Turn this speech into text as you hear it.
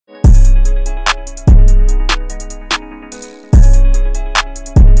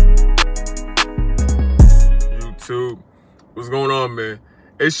What's going on, man?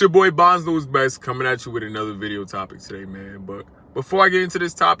 It's your boy Bonds Knows Best coming at you with another video topic today, man. But before I get into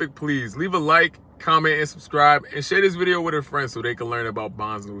this topic, please leave a like, comment, and subscribe, and share this video with a friend so they can learn about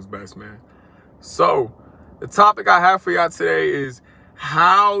Bonds Knows Best, man. So, the topic I have for y'all today is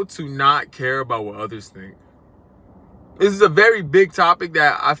how to not care about what others think. This is a very big topic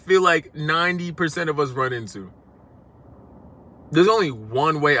that I feel like 90% of us run into. There's only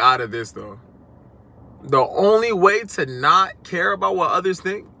one way out of this, though. The only way to not care about what others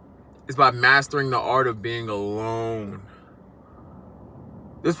think is by mastering the art of being alone.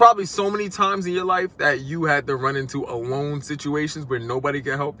 There's probably so many times in your life that you had to run into alone situations where nobody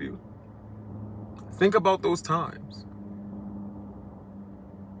can help you. Think about those times.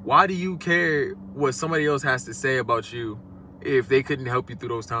 Why do you care what somebody else has to say about you if they couldn't help you through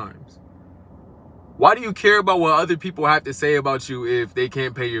those times? Why do you care about what other people have to say about you if they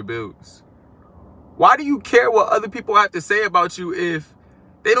can't pay your bills? Why do you care what other people have to say about you if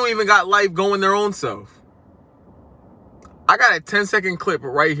they don't even got life going their own self? I got a 10-second clip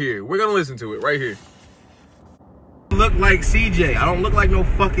right here. We're going to listen to it right here. Look like CJ. I don't look like no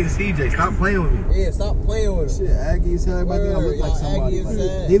fucking CJ. Stop playing with me. Yeah, stop playing with him. Shit, Aggie as hell. Everybody think I look like somebody.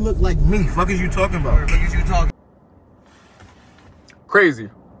 They look like me. Fuck is you talking about? Fuck is you talking? Crazy.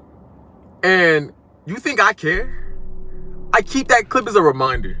 And you think I care? I keep that clip as a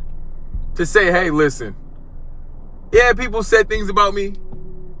reminder to say, hey, listen. Yeah, people said things about me,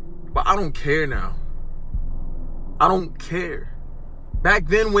 but I don't care now. I don't care. Back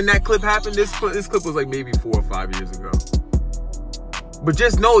then, when that clip happened, this clip was like maybe 4 or 5 years ago. But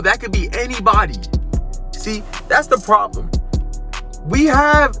just know that could be anybody. See, that's the problem. We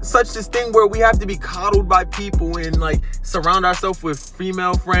have such this thing where we have to be coddled by people and like surround ourselves with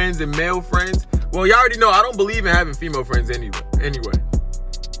female friends and male friends. Well, y'all already know I don't believe in having female friends anyway.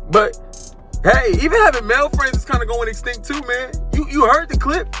 But hey, even having male friends is kind of going extinct too, man. You heard the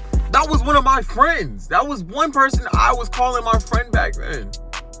clip? That was one of my friends. That was one person I was calling my friend back then.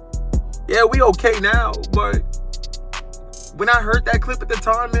 Yeah, we okay now, but when I heard that clip at the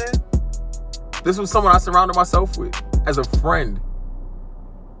time, man, this was someone I surrounded myself with as a friend.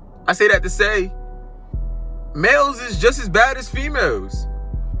 I say that to say, males is just as bad as females.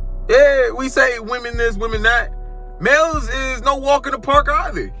 Yeah, we say women this, women that. Males is no walk in the park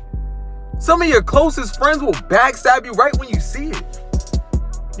either. Some of your closest friends will backstab you right when you see it.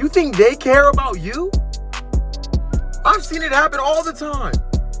 You think they care about you? I've seen it happen all the time.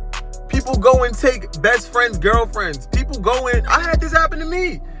 People go and take best friends' girlfriends. People go and, I had this happen to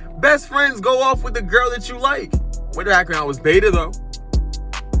me. Best friends go off with the girl that you like. What the heck, I was beta though.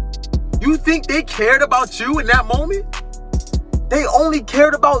 You think they cared about you in that moment? They only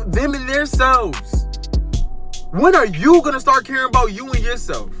cared about them and themselves. When are you gonna start caring about you and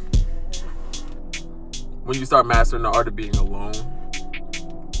yourself? When you start mastering the art of being alone.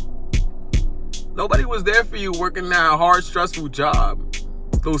 Nobody was there for you working that hard, stressful job.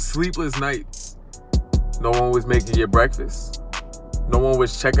 Those sleepless nights. No one was making your breakfast. No one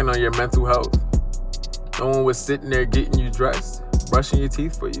was checking on your mental health. No one was sitting there getting you dressed, brushing your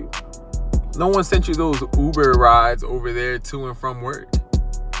teeth for you. No one sent you those Uber rides over there to and from work.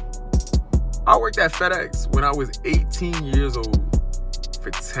 I worked at FedEx when I was 18 years old for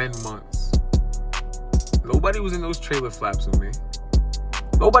 10 months. Nobody was in those trailer flaps with me.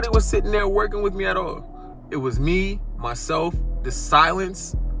 Nobody was sitting there working with me at all. It was me, myself, the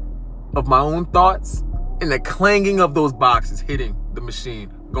silence of my own thoughts, and the clanging of those boxes hitting the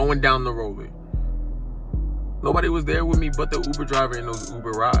machine, going down the roller. Nobody was there with me but the Uber driver in those Uber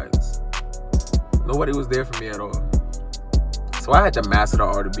rides. Nobody was there for me at all. So I had to master the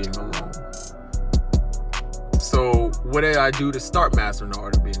art of being alone. So what did I do to start mastering the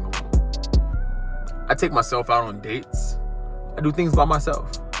art of being alone? I take myself out on dates. I do things by myself.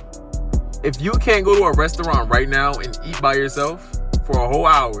 If you can't go to a restaurant right now and eat by yourself for a whole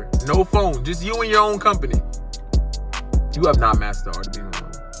hour, no phone, just you and your own company, you have not mastered the art of being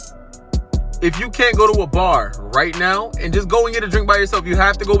alone. If you can't go to a bar right now and just go and get a drink by yourself, you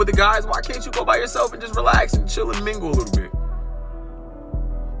have to go with the guys, why can't you go by yourself and just relax and chill and mingle a little bit?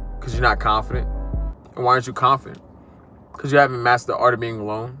 Because you're not confident. And why aren't you confident? Because you haven't mastered the art of being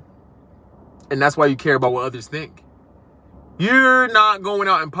alone. And that's why you care about what others think. You're not going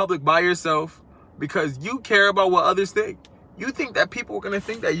out in public by yourself because you care about what others think. You think that people are going to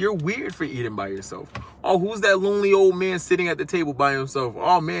think that you're weird for eating by yourself. Oh, who's that lonely old man sitting at the table by himself?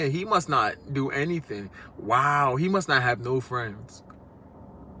 Oh, man, he must not do anything. Wow, he must not have no friends.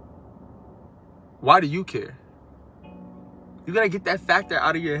 Why do you care? You got to get that factor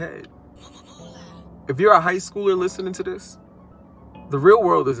out of your head. If you're a high schooler listening to this, the real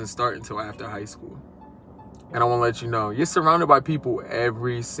world doesn't start until after high school. And I want to let you know, you're surrounded by people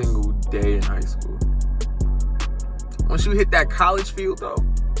every single day in high school. Once you hit that college field, though,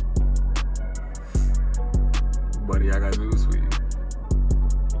 buddy, I got news for you.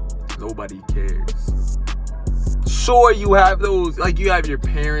 Nobody cares. Sure, you have those, like you have your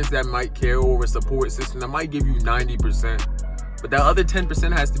parents that might care, or a support system that might give you 90%. But that other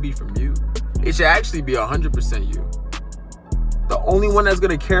 10% has to be from you. It should actually be 100% you. The only one that's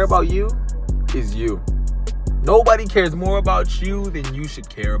going to care about you is you. Nobody cares more about you than you should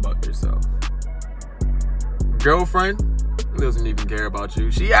care about yourself. Girlfriend doesn't even care about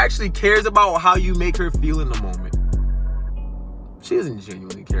you. She actually cares about how you make her feel in the moment. She doesn't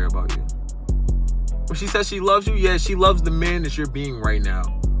genuinely care about you. When she says she loves you, yeah, she loves the man that you're being right now.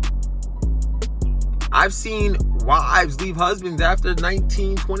 I've seen wives leave husbands after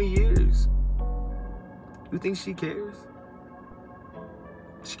 19, 20 years. You think she cares?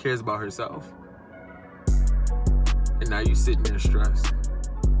 She cares about herself. And now you sitting there stressed.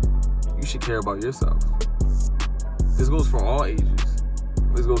 You should care about yourself. This goes for all ages.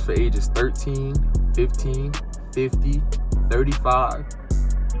 This goes for ages 13, 15, 50, 35.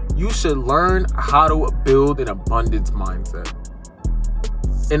 You should learn how to build an abundance mindset.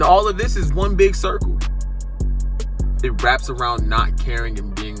 And all of this is one big circle. It wraps around not caring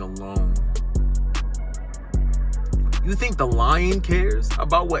and being alone. You think the lion cares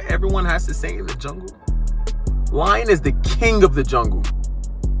about what everyone has to say in the jungle? Lion is the king of the jungle.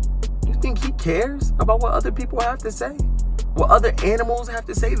 You think he cares about what other people have to say? What other animals have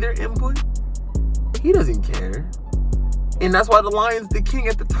to say, their input? He doesn't care. And that's why the lion's the king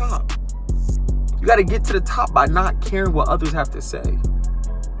at the top. You got to get to the top by not caring what others have to say.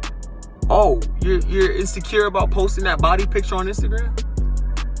 Oh, you're insecure about posting that body picture on Instagram?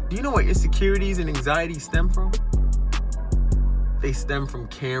 Do you know where insecurities and anxiety stem from? They stem from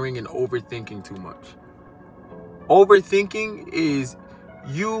caring and overthinking too much. Overthinking is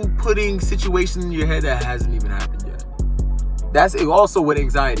you putting situations in your head that hasn't even happened yet. That's also what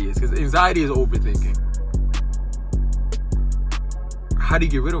anxiety is, because anxiety is overthinking. How do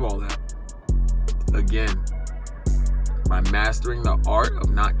you get rid of all that? Again, by mastering the art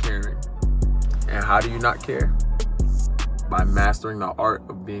of not caring. And how do you not care? By mastering the art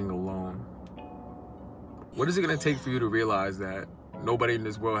of being alone. What is it going to take for you to realize that nobody in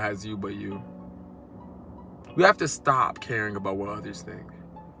this world has you but you? You have to stop caring about what others think.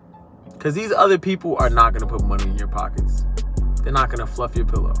 Because these other people are not going to put money in your pockets. They're not going to fluff your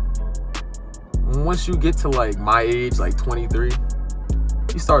pillow. Once you get to like my age, like 23,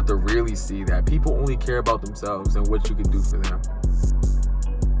 you start to really see that people only care about themselves and what you can do for them.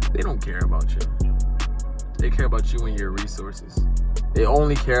 They don't care about you. They care about you and your resources. They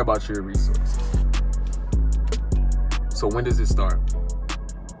only care about your resources. So when does it start?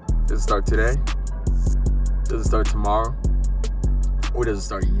 Does it start today? Does it start tomorrow? Or does it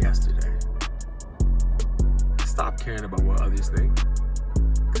start yesterday? Stop caring about what others think.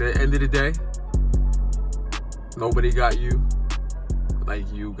 At the end of the day, nobody got you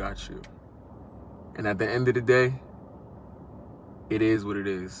like you got you. And at the end of the day, it is what it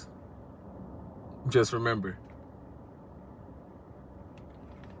is. Just remember,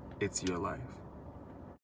 it's your life.